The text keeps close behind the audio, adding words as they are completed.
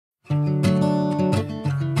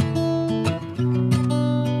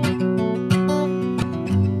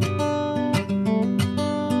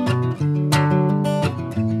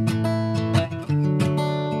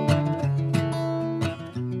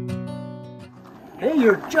Hey,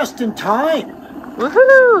 you're just in time.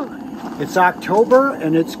 Woohoo! It's October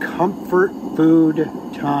and it's comfort food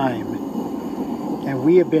time. And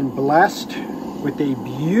we have been blessed with a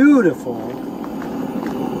beautiful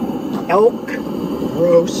elk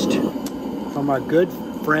roast from our good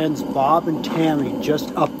friends Bob and Tammy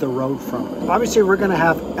just up the road from it. Obviously, we're going to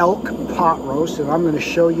have elk pot roast, and I'm going to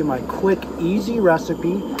show you my quick, easy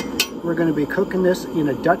recipe. We're going to be cooking this in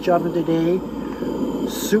a Dutch oven today,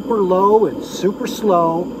 super low and super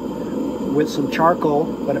slow with some charcoal.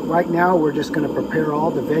 But right now, we're just going to prepare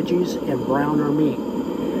all the veggies and brown our meat.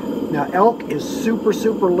 Now, elk is super,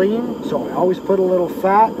 super lean, so I always put a little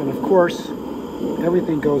fat, and of course,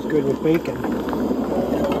 everything goes good with bacon.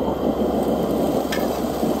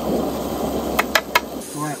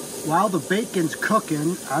 All right, while the bacon's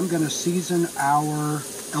cooking, I'm going to season our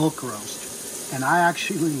elk roast. And I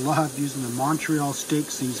actually love using the Montreal steak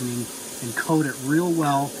seasoning and coat it real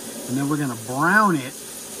well, and then we're going to brown it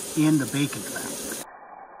in the bacon fat.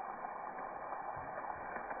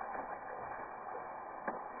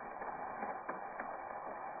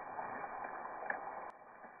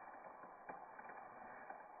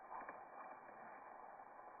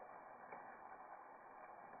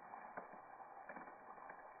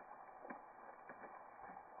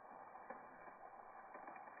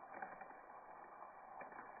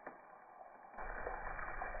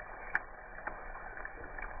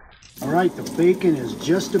 All right, the bacon is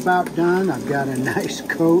just about done. I've got a nice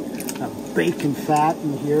coat of bacon fat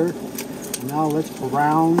in here. Now let's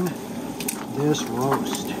brown this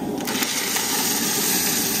roast.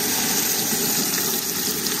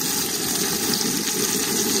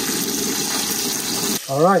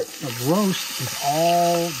 All right, the roast is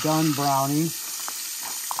all done browning.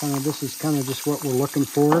 This is kind of just what we're looking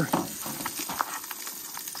for.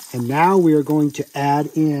 And now we are going to add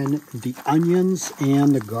in the onions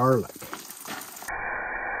and the garlic.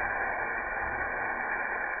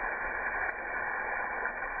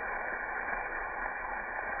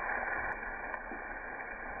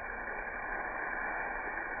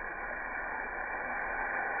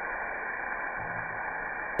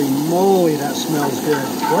 Holy moly, that smells good.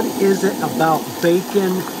 What is it about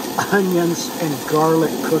bacon, onions, and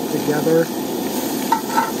garlic cooked together?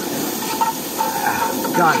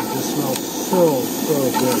 God, it just smells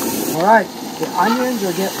so good. All right, the onions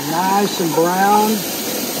are getting nice and brown.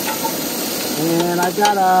 And I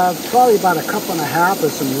got probably about a cup and a half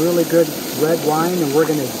of some really good red wine, and we're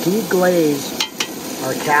gonna deglaze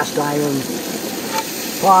our cast iron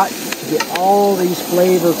pot to get all these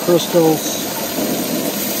flavor crystals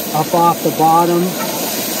up off the bottom.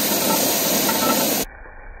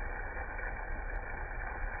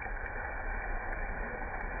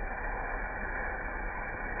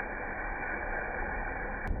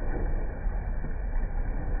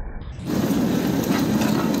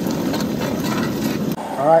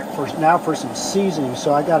 All right, now for some seasoning.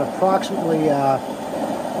 So I got approximately a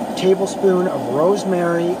tablespoon of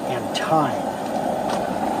rosemary and thyme.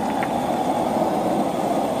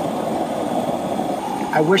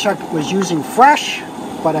 I wish I was using fresh,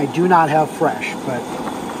 but I do not have fresh, but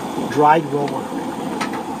dried will work.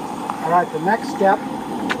 All right, the next step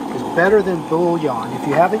is better than bouillon. If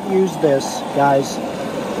you haven't used this, guys,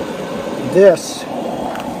 this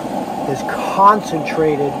is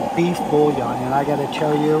concentrated beef bouillon, and I gotta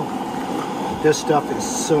tell you, this stuff is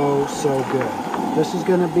so good. This is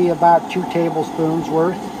gonna be about 2 tablespoons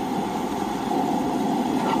worth.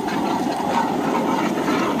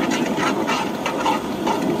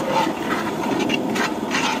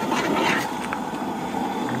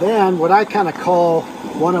 Then what I kind of call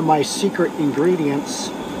one of my secret ingredients,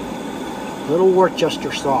 little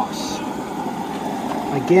Worcester sauce.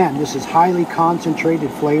 Again, this is highly concentrated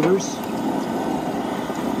flavors.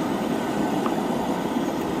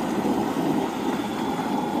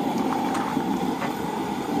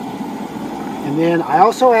 And then I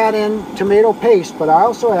also add in tomato paste, but I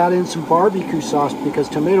also add in some barbecue sauce because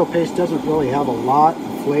tomato paste doesn't really have a lot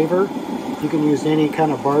of flavor. You can use any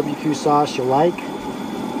kind of barbecue sauce you like.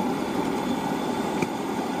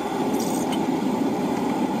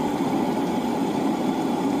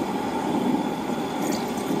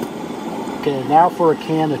 Okay, now for a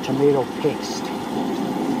can of tomato paste.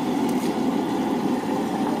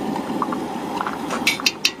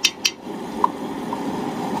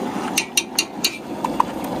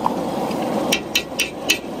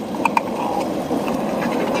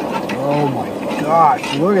 Oh my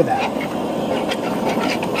gosh, look at that.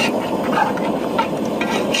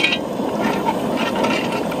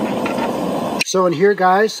 So in here,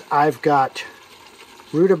 guys, I've got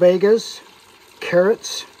rutabagas,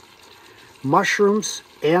 carrots, mushrooms,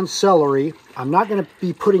 and celery. I'm not going to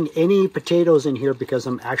be putting any potatoes in here because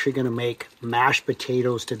I'm actually going to make mashed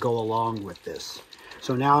potatoes to go along with this.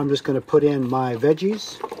 So now I'm just going to put in my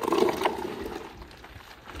veggies.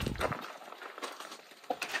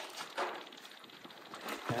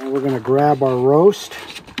 And we're going to grab our roast.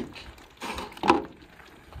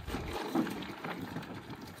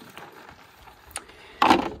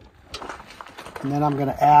 And then I'm going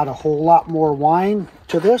to add a whole lot more wine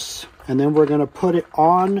to this. And then we're going to put it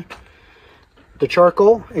on the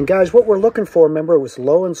charcoal. And guys, what we're looking for, remember, it was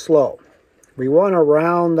low and slow. We want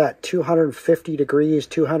around that 250 degrees,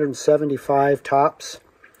 275 tops.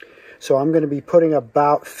 So I'm going to be putting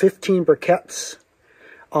about 15 briquettes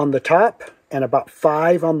on the top and about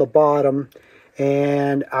 5 on the bottom.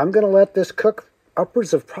 And I'm going to let this cook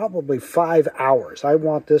upwards of probably 5 hours. I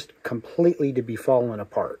want this completely to be falling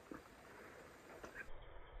apart.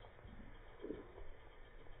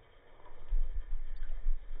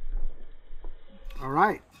 All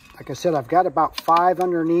right, like I said, I've got about 5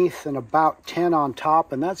 underneath and about 10 on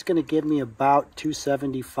top, and that's going to give me about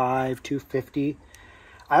 275, 250.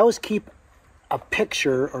 I always keep a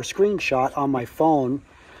picture or screenshot on my phone.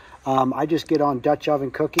 I just get on Dutch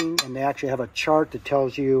Oven Cooking, and they actually have a chart that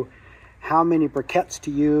tells you how many briquettes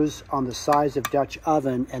to use on the size of Dutch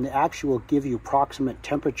oven, and it actually will give you approximate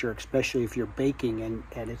temperature, especially if you're baking, and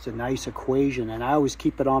it's a nice equation. And I always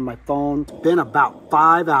keep it on my phone. It's been about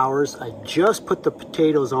 5 hours. I just put the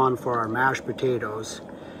potatoes on for our mashed potatoes.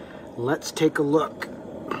 Let's take a look